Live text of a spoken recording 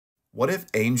What if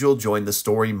Angel joined the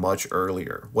story much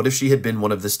earlier? What if she had been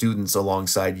one of the students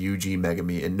alongside Yuji,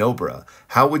 Megami, and Nobara?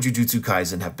 How would Jujutsu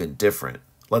Kaisen have been different?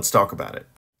 Let's talk about it.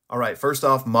 Alright, first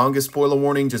off, manga spoiler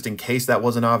warning, just in case that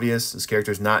wasn't obvious. This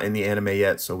character's not in the anime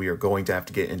yet, so we are going to have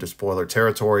to get into spoiler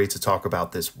territory to talk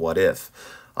about this what if.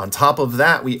 On top of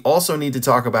that, we also need to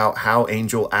talk about how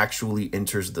Angel actually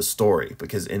enters the story,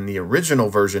 because in the original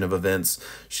version of events,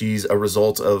 she's a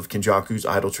result of Kenjaku's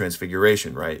idol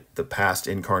transfiguration, right? The past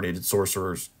incarnated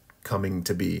sorcerers coming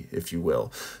to be, if you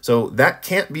will. So that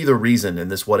can't be the reason in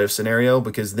this what if scenario,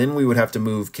 because then we would have to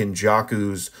move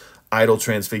Kenjaku's idol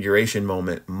transfiguration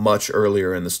moment much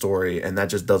earlier in the story, and that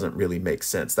just doesn't really make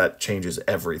sense. That changes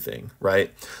everything,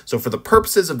 right? So for the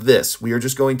purposes of this, we are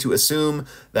just going to assume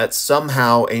that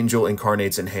somehow Angel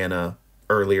incarnates in Hana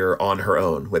earlier on her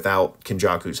own without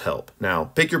Kenjaku's help. Now,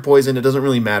 pick your poison. It doesn't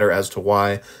really matter as to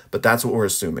why, but that's what we're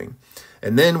assuming.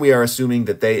 And then we are assuming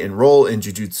that they enroll in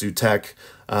Jujutsu Tech,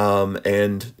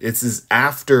 and it's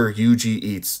after Yuji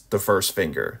eats the first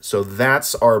finger. So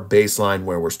that's our baseline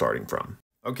where we're starting from.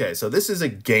 Okay, so this is a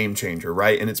game changer,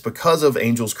 right? And it's because of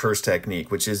Angel's curse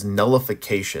technique, which is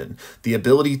nullification, the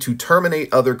ability to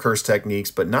terminate other curse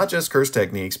techniques, but not just curse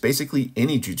techniques, basically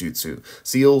any jujutsu,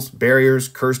 seals, barriers,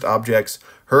 cursed objects.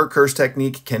 Her curse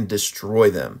technique can destroy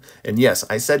them. And yes,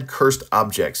 I said cursed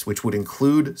objects, which would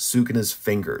include Sukuna's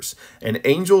fingers. And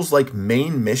Angel's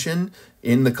main mission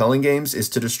in the Culling Games is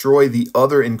to destroy the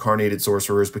other incarnated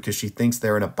sorcerers because she thinks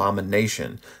they're an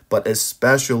abomination, but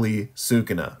especially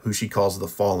Sukuna, who she calls the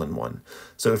Fallen One.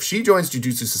 So if she joins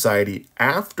Jujutsu Society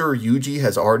after Yuji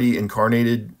has already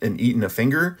incarnated and eaten a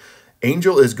finger,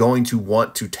 Angel is going to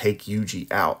want to take Yuji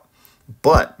out.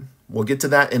 But we'll get to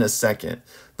that in a second.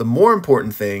 The more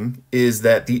important thing is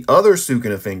that the other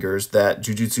Sukuna fingers that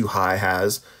Jujutsu High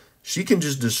has, she can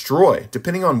just destroy,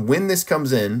 depending on when this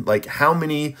comes in, like how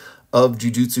many of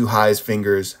Jujutsu High's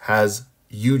fingers has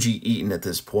Yuji eaten at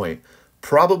this point.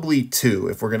 Probably 2,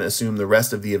 if we're going to assume the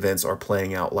rest of the events are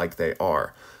playing out like they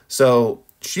are. So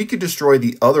she could destroy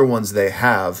the other ones they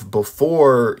have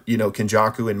before,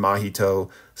 Kenjaku and Mahito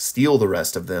steal the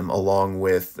rest of them along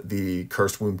with the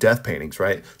Cursed Womb Death Paintings,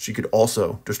 right? She could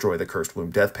also destroy the Cursed Womb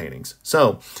Death Paintings.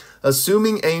 So,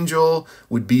 assuming Angel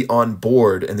would be on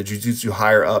board and the Jujutsu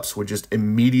higher-ups would just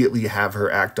immediately have her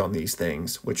act on these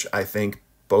things, which I think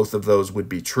both of those would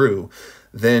be true,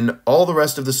 then all the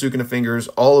rest of the Sukuna fingers,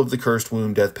 all of the Cursed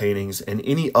Womb Death Paintings, and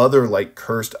any other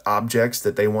cursed objects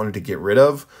that they wanted to get rid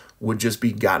of would just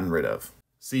be gotten rid of.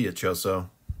 See ya, Choso.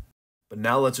 But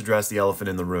now let's address the elephant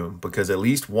in the room, because at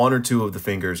least 1 or 2 of the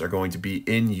fingers are going to be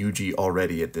in Yuji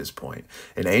already at this point,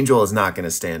 and Angel is not going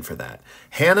to stand for that.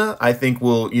 Hana, I think,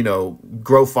 will,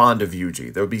 grow fond of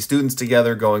Yuji. There'll be students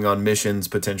together going on missions,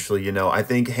 potentially, I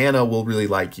think Hana will really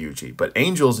like Yuji, but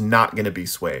Angel's not going to be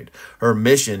swayed. Her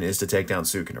mission is to take down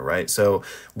Sukuna, right? So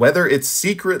whether it's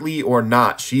secretly or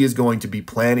not, she is going to be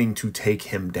planning to take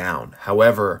him down.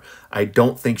 However, I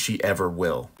don't think she ever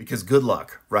will, because good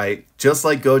luck, right? Just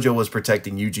like Gojo was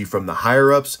protecting Yuji from the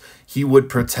higher-ups, he would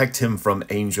protect him from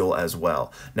Angel as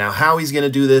well. Now, how he's going to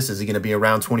do this, is he going to be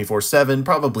around 24/7?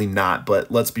 Probably not,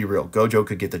 but let's be real. Gojo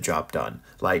could get the job done.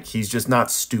 He's just not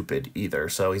stupid either,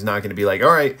 so he's not going to be like,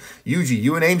 all right, Yuji,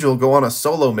 you and Angel go on a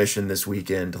solo mission this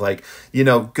weekend.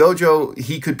 Gojo,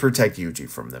 he could protect Yuji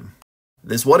from them.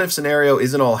 This what-if scenario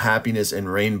isn't all happiness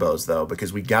and rainbows, though,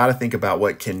 because we gotta think about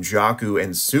what Kenjaku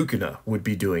and Sukuna would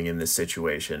be doing in this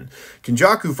situation.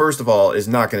 Kenjaku, first of all, is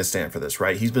not going to stand for this,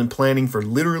 right? He's been planning for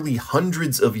literally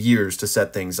hundreds of years to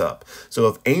set things up. So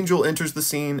if Angel enters the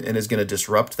scene and is going to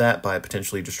disrupt that by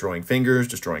potentially destroying fingers,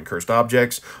 destroying cursed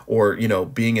objects, or,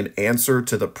 being an answer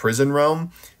to the prison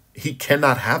realm, he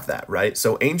cannot have that, right?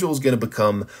 So Angel is going to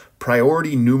become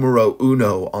priority numero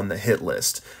uno on the hit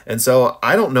list. And so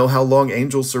I don't know how long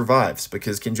Angel survives,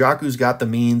 because Kenjaku's got the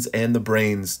means and the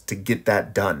brains to get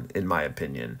that done, in my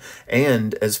opinion.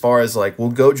 And as far as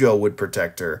Gojo would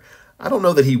protect her, I don't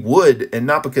know that he would, and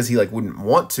not because he wouldn't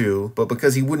want to, but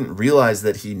because he wouldn't realize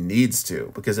that he needs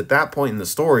to. Because at that point in the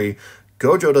story,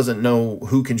 Gojo doesn't know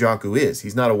who Kenjaku is.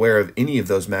 He's not aware of any of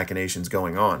those machinations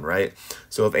going on, right?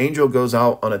 So if Angel goes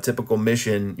out on a typical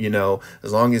mission,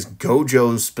 as long as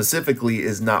Gojo specifically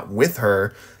is not with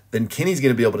her, then Kenny's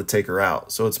going to be able to take her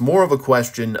out. So it's more of a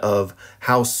question of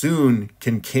how soon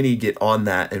can Kenny get on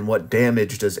that, and what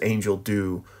damage does Angel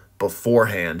do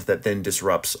beforehand that then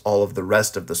disrupts all of the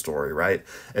rest of the story, right?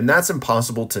 And that's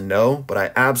impossible to know, but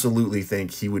I absolutely think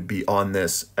he would be on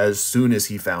this as soon as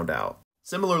he found out.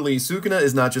 Similarly, Sukuna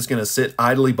is not just going to sit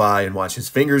idly by and watch his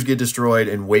fingers get destroyed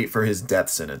and wait for his death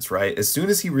sentence, right? As soon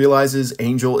as he realizes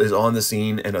Angel is on the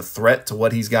scene and a threat to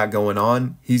what he's got going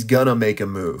on, he's gonna make a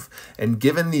move. And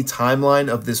given the timeline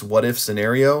of this what-if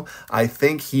scenario, I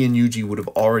think he and Yuji would have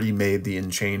already made the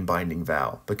Enchain Binding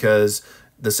Vow, because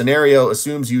the scenario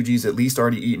assumes Yuji's at least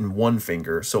already eaten one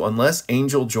finger, so unless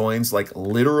Angel joins like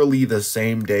literally the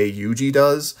same day Yuji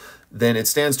does, then it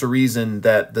stands to reason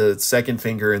that the second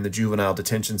finger in the juvenile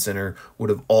detention center would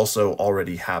have also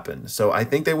already happened. So I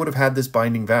think they would have had this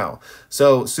binding vow.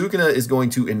 So Sukuna is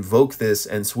going to invoke this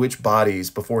and switch bodies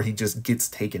before he just gets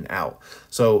taken out.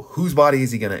 So whose body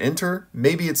is he going to enter?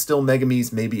 Maybe it's still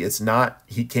Megami's, maybe it's not.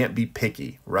 He can't be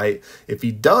picky, right? If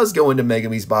he does go into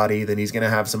Megami's body, then he's going to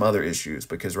have some other issues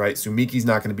because, right, Sumiki's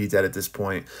not going to be dead at this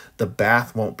point. The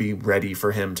bath won't be ready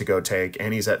for him to go take,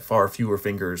 and he's at far fewer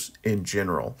fingers in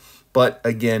general. But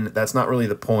again, that's not really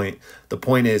the point. The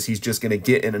point is he's just going to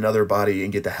get in another body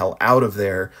and get the hell out of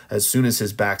there as soon as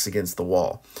his back's against the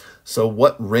wall. So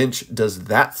what wrench does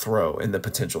that throw in the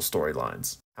potential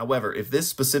storylines? However, if this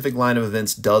specific line of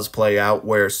events does play out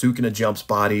where Sukuna jumps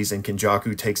bodies and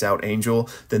Kenjaku takes out Angel,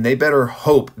 then they better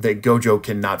hope that Gojo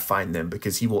cannot find them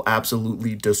because he will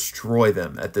absolutely destroy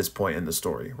them at this point in the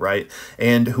story, right?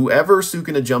 And whoever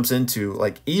Sukuna jumps into,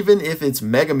 like even if it's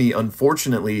Megami,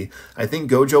 unfortunately, I think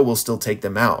Gojo will still take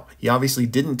them out. He obviously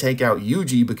didn't take out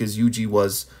Yuji because Yuji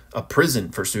was a prison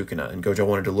for Sukuna, and Gojo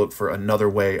wanted to look for another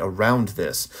way around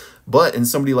this. But in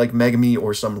somebody like Megami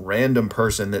or some random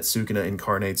person that Sukuna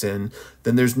incarnates in,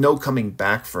 then there's no coming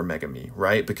back for Megami,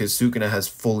 right? Because Sukuna has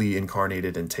fully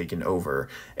incarnated and taken over,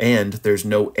 and there's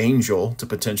no Angel to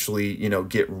potentially, you know,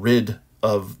 get rid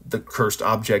of the cursed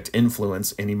object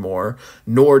influence anymore,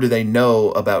 nor do they know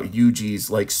about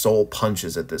Yuji's like soul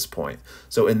punches at this point.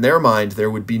 So in their mind, there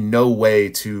would be no way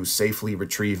to safely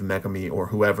retrieve Megami or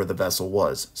whoever the vessel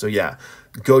was. So yeah,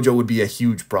 Gojo would be a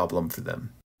huge problem for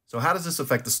them. So how does this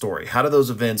affect the story? How do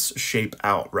those events shape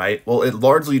out, right? Well, it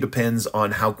largely depends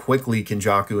on how quickly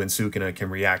Kenjaku and Sukuna can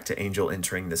react to Angel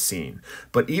entering the scene.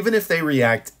 But even if they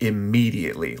react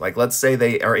immediately, like let's say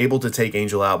they are able to take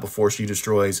Angel out before she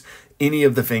destroys any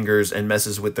of the fingers and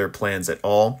messes with their plans at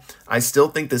all, I still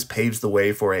think this paves the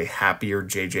way for a happier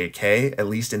JJK, at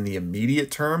least in the immediate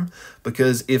term,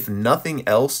 because if nothing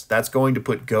else, that's going to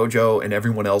put Gojo and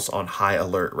everyone else on high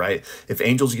alert, right? If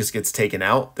Angel just gets taken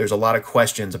out, there's a lot of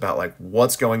questions about like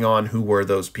what's going on, who were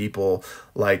those people,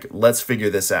 like let's figure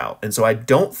this out. And so I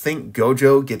don't think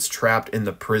Gojo gets trapped in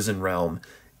the prison realm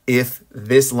if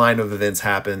this line of events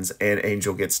happens and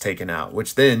Angel gets taken out,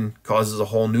 which then causes a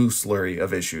whole new slurry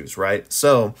of issues, right?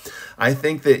 So I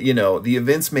think that, you know, the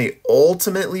events may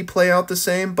ultimately play out the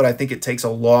same, but I think it takes a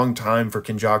long time for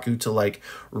Kenjaku to like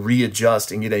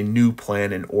readjust and get a new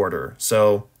plan in order.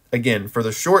 So again, for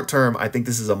the short term, I think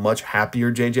this is a much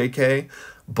happier JJK,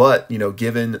 but, you know,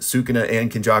 given Sukuna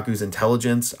and Kenjaku's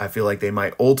intelligence, I feel like they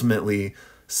might ultimately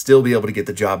still be able to get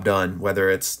the job done, whether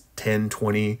it's 10,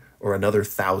 20, or another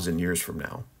 1,000 years from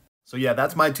now. So yeah,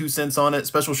 that's my 2 cents on it.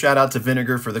 Special shout out to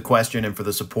Vinegar for the question and for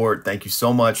the support. Thank you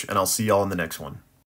so much, and I'll see y'all in the next one.